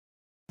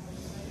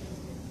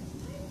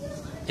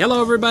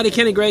Hello everybody,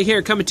 Kenny Gray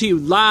here, coming to you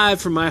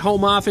live from my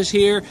home office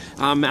here.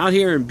 I'm out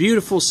here in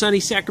beautiful sunny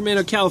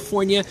Sacramento,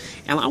 California,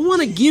 and I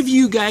want to give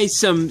you guys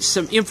some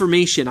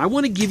information. I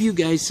want to give you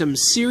guys some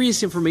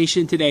serious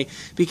information today,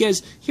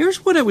 because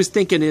here's what I was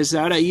thinking is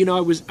that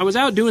I was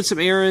out doing some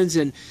errands,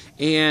 and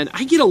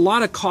I get a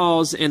lot of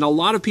calls and a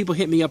lot of people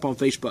hit me up on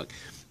Facebook.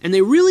 And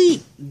they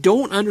really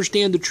don't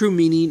understand the true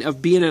meaning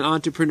of being an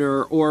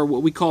entrepreneur, or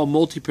what we call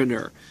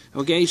multi-preneur.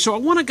 Okay, so I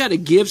want to kind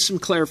of give some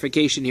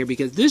clarification here,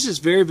 because this is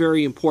very,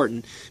 very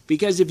important.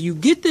 Because if you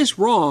get this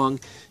wrong,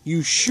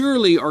 you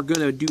surely are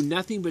going to do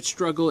nothing but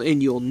struggle,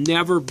 and you'll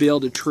never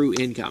build a true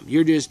income.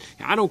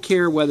 I don't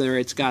care whether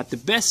it's got the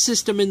best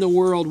system in the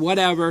world,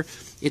 whatever,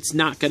 it's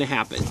not going to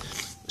happen.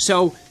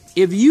 So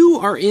if you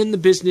are in the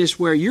business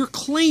where you're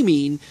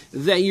claiming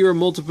that you're a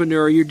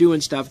multipreneur, you're doing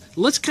stuff,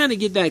 let's kind of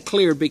get that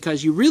clear,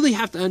 because you really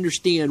have to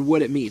understand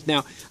what it means.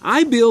 Now,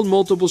 I build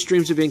multiple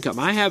streams of income.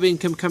 I have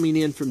income coming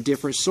in from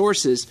different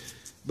sources,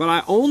 but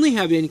I only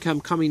have income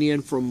coming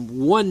in from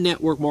one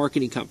network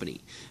marketing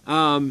company.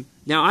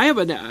 Now,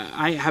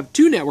 I have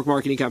two network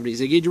marketing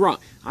companies. I get you wrong.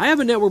 I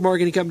have a network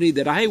marketing company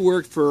that I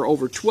worked for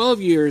over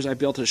 12 years. I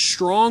built a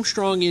strong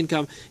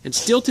income, and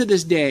still to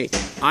this day,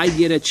 I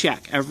get a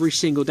check every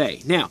single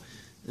day. Now,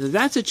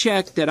 that's a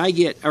check that I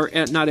get, or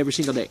not every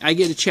single day. I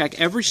get a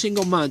check every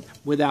single month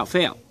without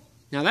fail.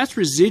 Now, that's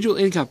residual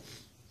income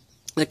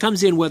that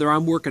comes in whether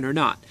I'm working or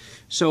not.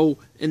 So,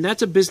 and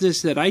that's a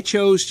business that I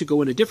chose to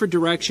go in a different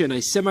direction. I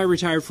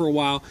semi-retired for a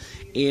while,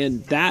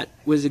 and that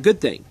was a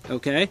good thing,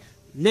 okay?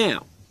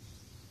 Now,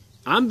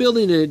 I'm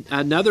building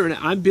a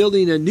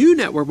new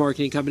network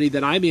marketing company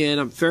that I'm in.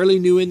 I'm fairly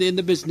new in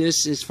the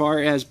business as far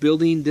as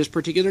building this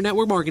particular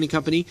network marketing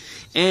company,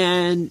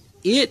 and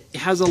it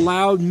has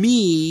allowed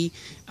me,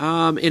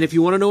 and if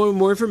you want to know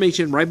more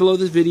information, right below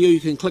this video, you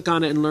can click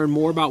on it and learn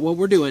more about what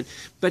we're doing.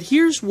 But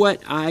here's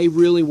what I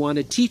really want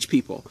to teach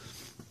people.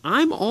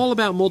 I'm all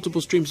about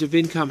multiple streams of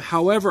income.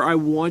 However, I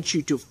want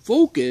you to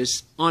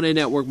focus on a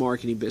network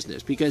marketing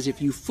business, because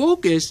if you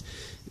focus,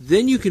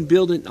 then you can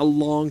build a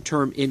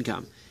long-term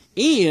income.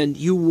 And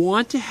you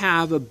want to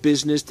have a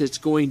business that's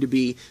going to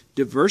be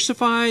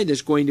diversified,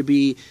 that's going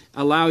to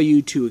allow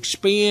you to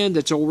expand,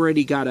 that's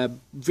already got a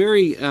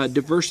very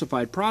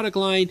diversified product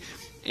line,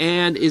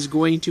 and is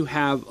going to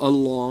have a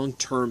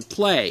long-term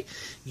play.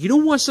 You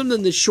don't want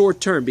something that's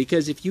short-term,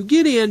 because if you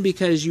get in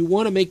because you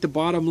want to make the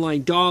bottom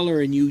line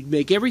dollar and you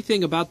make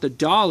everything about the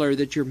dollar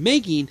that you're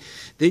making,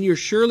 then you're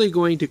surely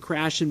going to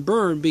crash and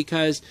burn,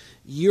 because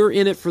you're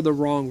in it for the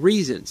wrong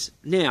reasons.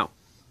 Now,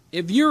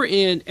 if you're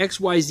in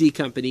XYZ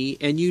company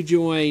and you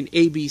join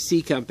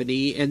ABC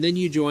company and then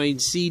you join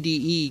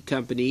CDE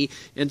company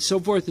and so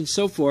forth,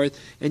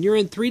 and you're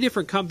in 3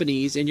 different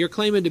companies and you're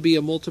claiming to be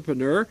a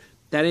multipreneur,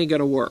 that ain't going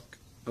to work.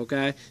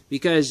 Okay?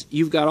 Because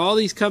you've got all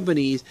these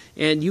companies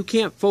and you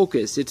can't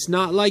focus. It's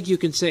not like you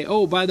can say,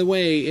 oh, by the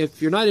way,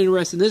 if you're not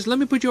interested in this, let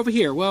me put you over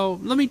here. Well,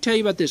 let me tell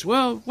you about this.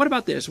 Well, what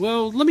about this?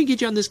 Well, let me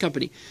get you on this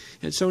company.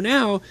 And so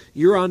now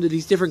you're onto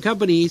these different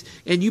companies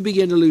and you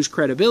begin to lose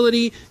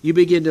credibility. You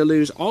begin to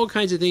lose all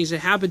kinds of things that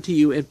happen to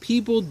you, and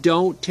people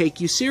don't take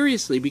you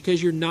seriously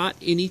because you're not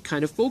any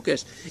kind of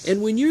focus.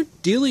 And when you're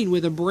dealing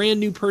with a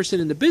brand new person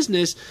in the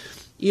business,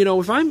 you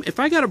know, if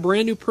I got a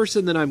brand new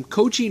person that I'm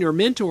coaching or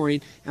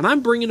mentoring and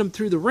I'm bringing them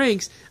through the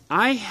ranks,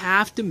 I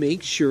have to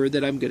make sure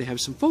that I'm going to have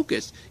some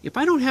focus. If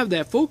I don't have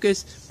that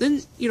focus,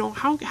 then, you know,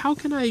 how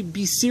can I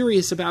be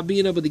serious about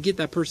being able to get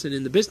that person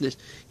in the business?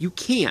 You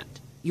can't.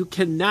 You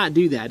cannot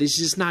do that. It's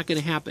just not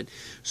going to happen.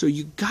 So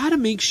you got to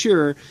make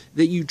sure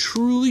that you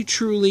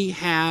truly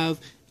have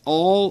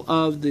all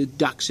of the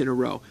ducks in a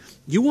row.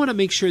 You want to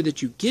make sure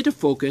that you get a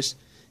focus,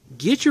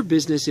 get your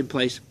business in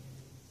place.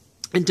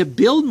 And to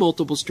build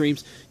multiple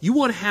streams, you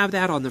want to have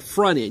that on the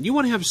front end. You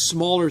want to have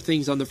smaller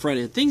things on the front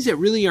end, things that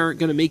really aren't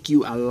going to make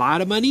you a lot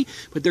of money,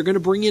 but they're going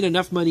to bring in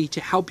enough money to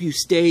help you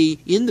stay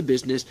in the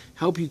business,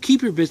 help you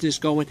keep your business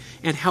going,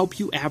 and help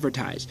you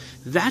advertise.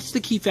 That's the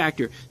key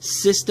factor.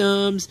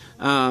 Systems,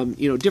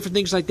 different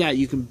things like that.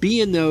 You can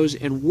be in those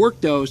and work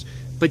those,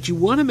 but you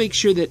want to make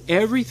sure that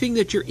everything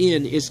that you're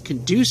in is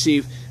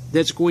conducive,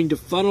 that's going to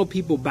funnel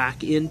people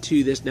back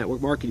into this network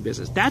marketing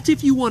business. That's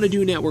if you want to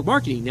do network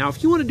marketing. Now,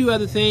 if you want to do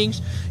other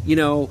things,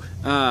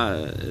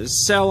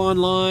 sell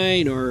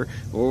online or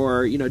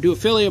do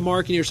affiliate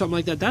marketing or something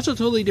like that, that's a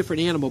totally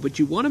different animal. But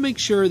you want to make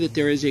sure that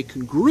there is a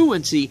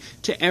congruency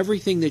to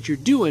everything that you're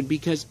doing,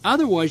 because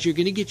otherwise you're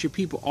going to get your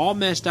people all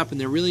messed up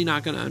and they're really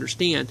not going to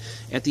understand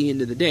at the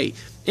end of the day.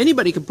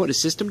 Anybody can put a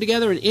system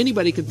together and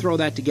anybody can throw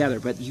that together,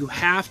 but you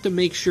have to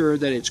make sure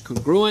that it's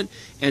congruent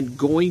and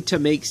going to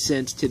make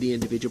sense to the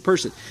individual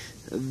person.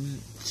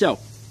 So,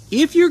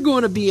 if you're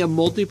going to be a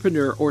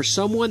multipreneur or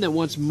someone that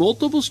wants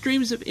multiple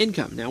streams of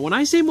income, now when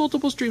I say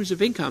multiple streams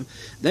of income,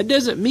 that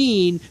doesn't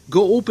mean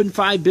go open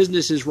 5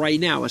 businesses right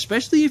now,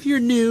 especially if you're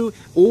new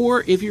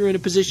or if you're in a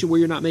position where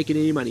you're not making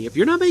any money. If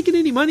you're not making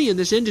any money in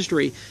this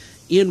industry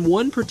in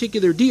one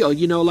particular deal,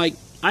 like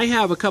I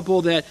have a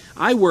couple that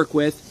I work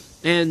with,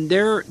 and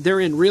they're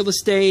in real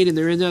estate and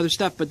they're in other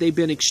stuff, but they've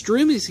been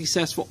extremely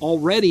successful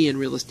already in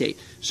real estate.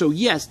 So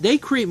yes, they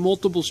create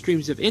multiple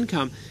streams of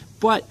income,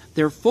 but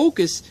their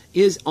focus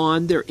is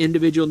on their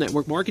individual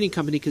network marketing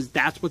company because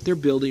that's what they're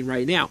building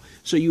right now.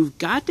 So you've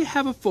got to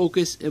have a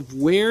focus of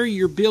where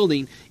you're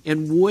building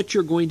and what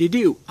you're going to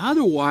do.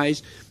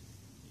 Otherwise,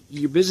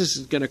 your business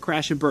is going to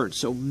crash and burn.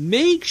 So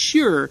make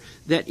sure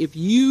that if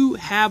you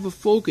have a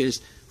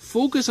focus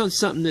on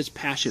something that's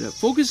passionate.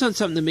 Focus on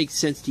something that makes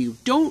sense to you.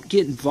 Don't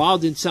get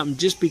involved in something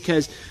just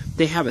because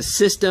they have a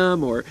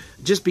system or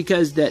just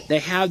because that they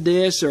have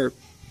this or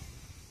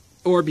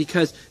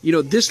because, you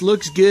know, this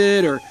looks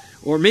good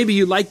or maybe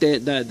you like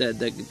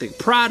the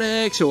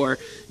products or,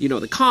 you know,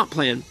 the comp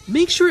plan.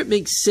 Make sure it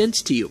makes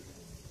sense to you.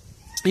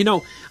 You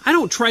know, I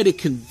don't try to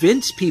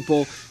convince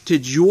people to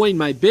join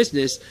my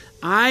business.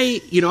 I'm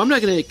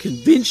not going to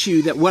convince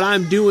you that what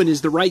I'm doing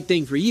is the right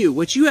thing for you.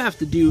 What you have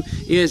to do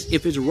is,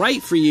 if it's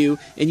right for you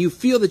and you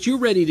feel that you're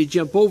ready to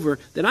jump over,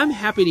 then I'm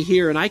happy to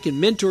hear and I can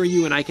mentor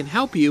you and I can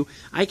help you.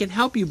 I can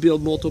help you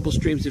build multiple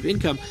streams of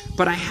income,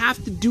 but I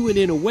have to do it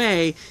in a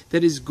way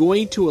that is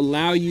going to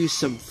allow you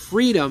some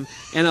freedom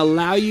and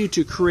allow you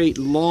to create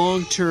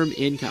long-term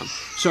income.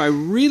 So I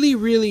really,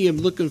 really am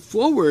looking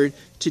forward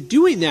to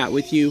doing that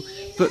with you,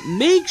 but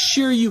make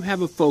sure you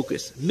have a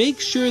focus. Make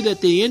sure that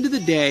at the end of the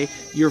day,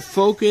 your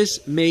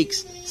focus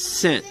makes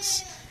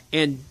sense.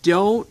 And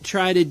don't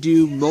try to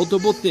do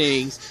multiple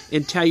things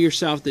and tell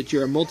yourself that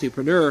you're a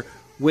multi-preneur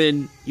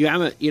when you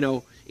haven't, you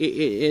know,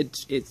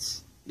 it's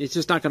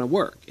just not going to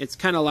work. It's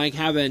kind of like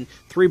having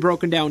 3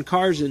 broken down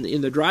cars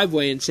in the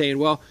driveway and saying,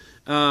 well,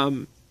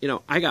 you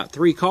know, I got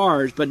 3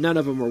 cars, but none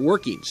of them are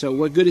working. So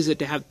what good is it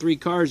to have 3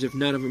 cars if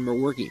none of them are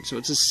working? So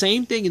it's the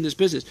same thing in this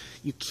business.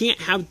 You can't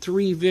have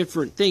 3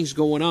 different things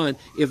going on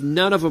if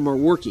none of them are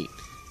working,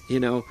 you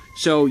know.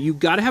 So you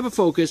got to have a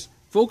focus.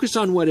 Focus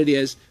on what it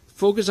is.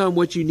 Focus on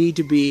what you need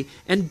to be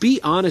and be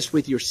honest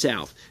with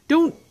yourself.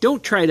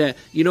 Don't try to,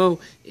 you know,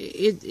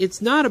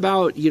 it's not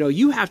about, you know,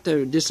 you have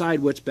to decide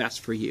what's best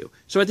for you.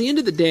 So at the end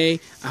of the day,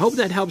 I hope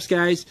that helps,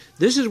 guys.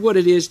 This is what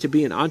it is to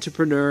be an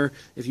entrepreneur.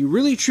 If you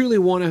really truly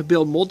want to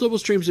build multiple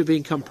streams of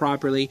income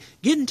properly,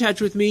 get in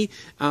touch with me.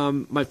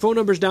 My phone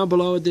number is down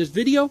below this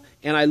video,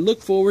 and I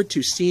look forward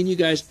to seeing you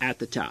guys at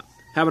the top.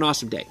 Have an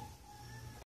awesome day.